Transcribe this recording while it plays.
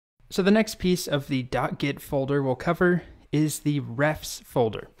So the next piece of the .git folder we'll cover is the refs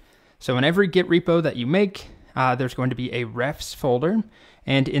folder. So in every Git repo that you make, there's going to be a refs folder,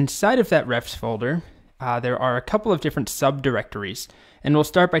 and inside of that refs folder, there are a couple of different subdirectories, and we'll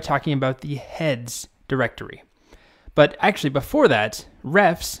start by talking about the heads directory. But actually before that,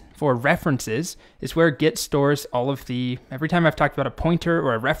 refs, for references, is where Git stores all of the, every time I've talked about a pointer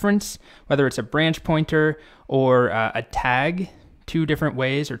or a reference, whether it's a branch pointer or a tag, two different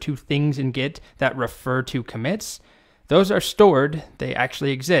ways or two things in Git that refer to commits, those are stored, they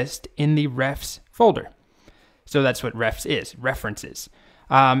actually exist in the refs folder. So that's what refs is, references.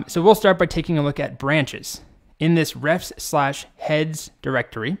 So we'll start by taking a look at branches. In this refs/heads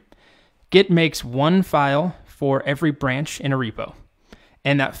directory, Git makes one file for every branch in a repo,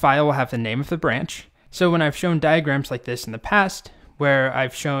 and that file will have the name of the branch. So when I've shown diagrams like this in the past, where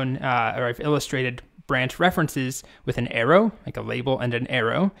I've shown or I've illustrated branch references with an arrow, like a label and an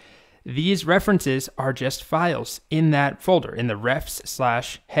arrow, these references are just files in that folder, in the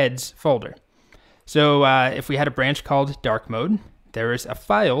refs/heads folder. So if we had a branch called dark mode, there is a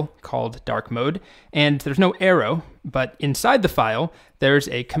file called dark mode, and there's no arrow, but inside the file, there's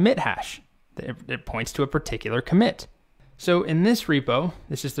a commit hash that points to a particular commit. So in this repo,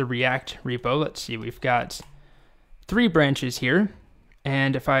 this is the React repo. Let's see, we've got 3 branches here.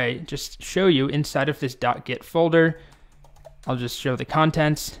 And if I just show you inside of this .git folder, I'll just show the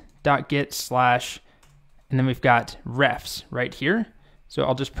contents, .git/, and then we've got refs right here. So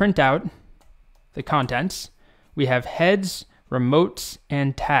I'll just print out the contents. We have heads, remotes,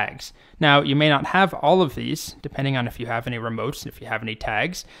 and tags. Now, you may not have all of these, depending on if you have any remotes, if you have any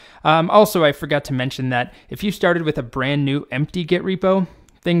tags. Also, I forgot to mention that if you started with a brand new empty Git repo,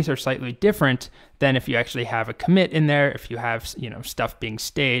 things are slightly different than if you actually have a commit in there, if you have, stuff being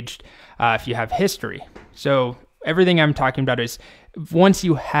staged, if you have history. So everything I'm talking about is once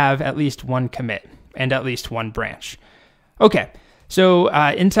you have at least one commit and at least one branch. Okay, so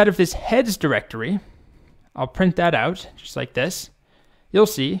inside of this heads directory, I'll print that out just like this. You'll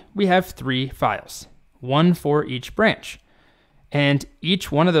see we have 3 files, one for each branch. And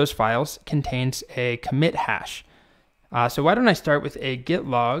each one of those files contains a commit hash. So why don't I start with a git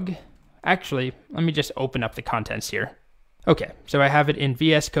log? Actually, let me just open up the contents here. Okay, so I have it in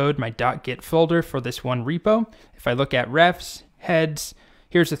VS Code, my .git folder for this one repo. If I look at refs, heads,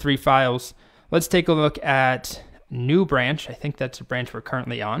 here's the 3 files. Let's take a look at new branch. I think that's a branch we're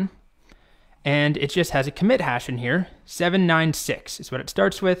currently on. And it just has a commit hash in here. 796 is what it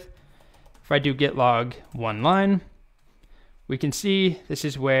starts with. If I do git log one line, we can see this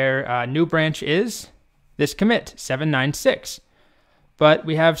is where new branch is. This commit, 796. But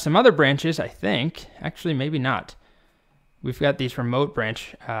we have some other branches, I think. Actually, maybe not. We've got these remote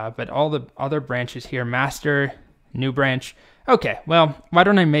branch, but all the other branches here, master, new branch. Okay, well, why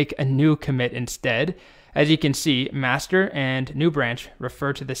don't I make a new commit instead? As you can see, master and new branch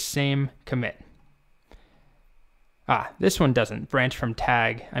refer to the same commit. This one doesn't. Branch from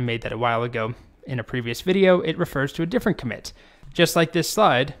tag, I made that a while ago in a previous video. It refers to a different commit. Just like this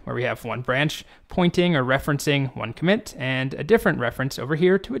slide, where we have one branch pointing or referencing one commit and a different reference over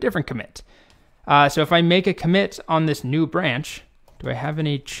here to a different commit. So if I make a commit on this new branch, do I have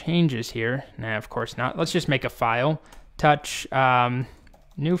any changes here? Nah, of course not. Let's just make a file. Touch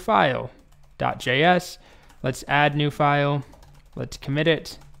new file. .js. Let's add new file. Let's commit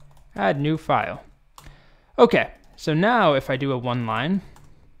it. Add new file. Okay, so now if I do a one line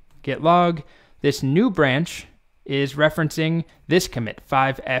git log, this new branch is referencing this commit,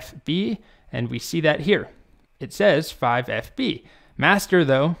 5fb, and we see that here. It says 5fb. Master,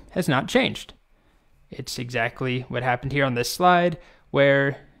 though, has not changed. It's exactly what happened here on this slide,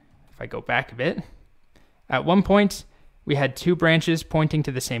 where, if I go back a bit, at one point, we had 2 branches pointing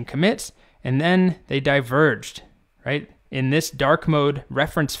to the same commits, and then they diverged, right? In this dark mode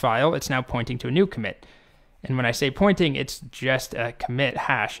reference file, it's now pointing to a new commit. And when I say pointing, it's just a commit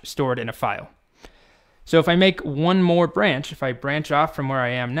hash stored in a file. So if I make one more branch, if I branch off from where I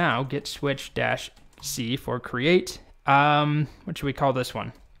am now, git switch -c for create, what should we call this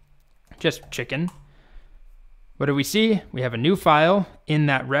one? Just chicken. What do we see? We have a new file in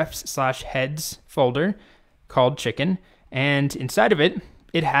that refs/heads folder called chicken, and inside of it,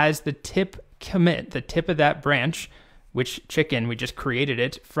 it has the tip commit, the tip of that branch, which chicken, we just created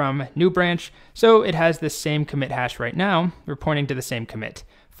it from new branch. So it has the same commit hash right now. We're pointing to the same commit,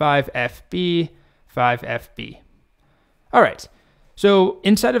 5fb, 5fb. All right, so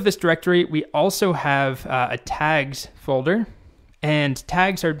inside of this directory, we also have a tags folder, and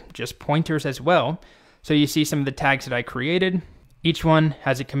tags are just pointers as well. So you see some of the tags that I created. Each one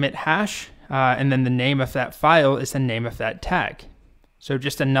has a commit hash, and then the name of that file is the name of that tag. So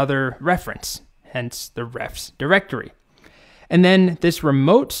just another reference, hence the refs directory. And then this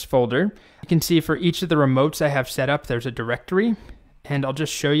remotes folder, you can see for each of the remotes I have set up, there's a directory. And I'll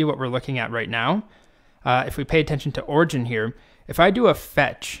just show you what we're looking at right now. If we pay attention to origin here, if I do a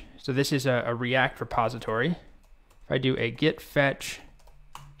fetch, so this is a React repository. If I do a git fetch,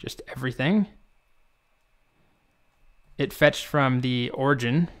 just everything, it fetched from the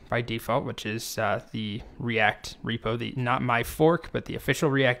origin by default, which is the React repo, not my fork, but the official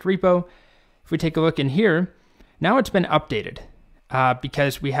React repo. If we take a look in here, now it's been updated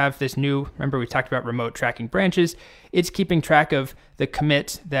because we have this new, remember we talked about remote tracking branches. It's keeping track of the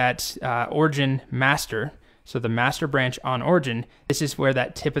commit that origin master, so the master branch on origin, this is where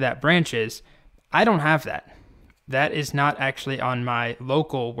that tip of that branch is. I don't have that. That is not actually on my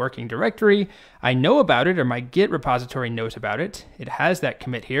local working directory. I know about it, or my Git repository knows about it. It has that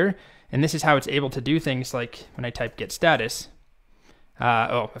commit here, and this is how it's able to do things like when I type git status.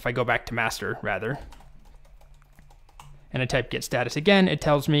 If I go back to master, rather, and I type git status again, it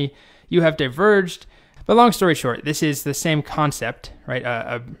tells me you have diverged. But long story short, this is the same concept, right?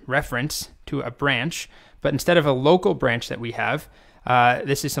 A reference to a branch, but instead of a local branch that we have,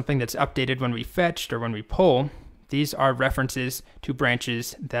 this is something that's updated when we fetched or when we pull. These are references to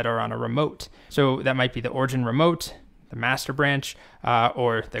branches that are on a remote. So that might be the origin remote, the master branch,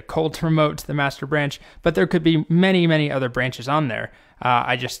 or the cult remote, the master branch, but there could be many, many other branches on there.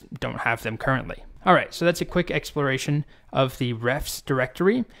 I just don't have them currently. All right, so that's a quick exploration of the refs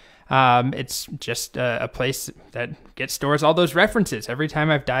directory. It's just a place that stores all those references. Every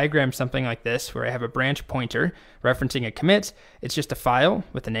time I've diagrammed something like this, where I have a branch pointer referencing a commit, it's just a file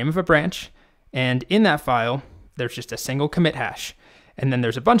with the name of a branch, and in that file, there's just a single commit hash. And then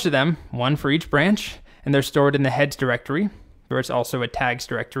there's a bunch of them, one for each branch, and they're stored in the heads directory, where it's also a tags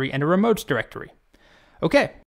directory and a remotes directory. Okay,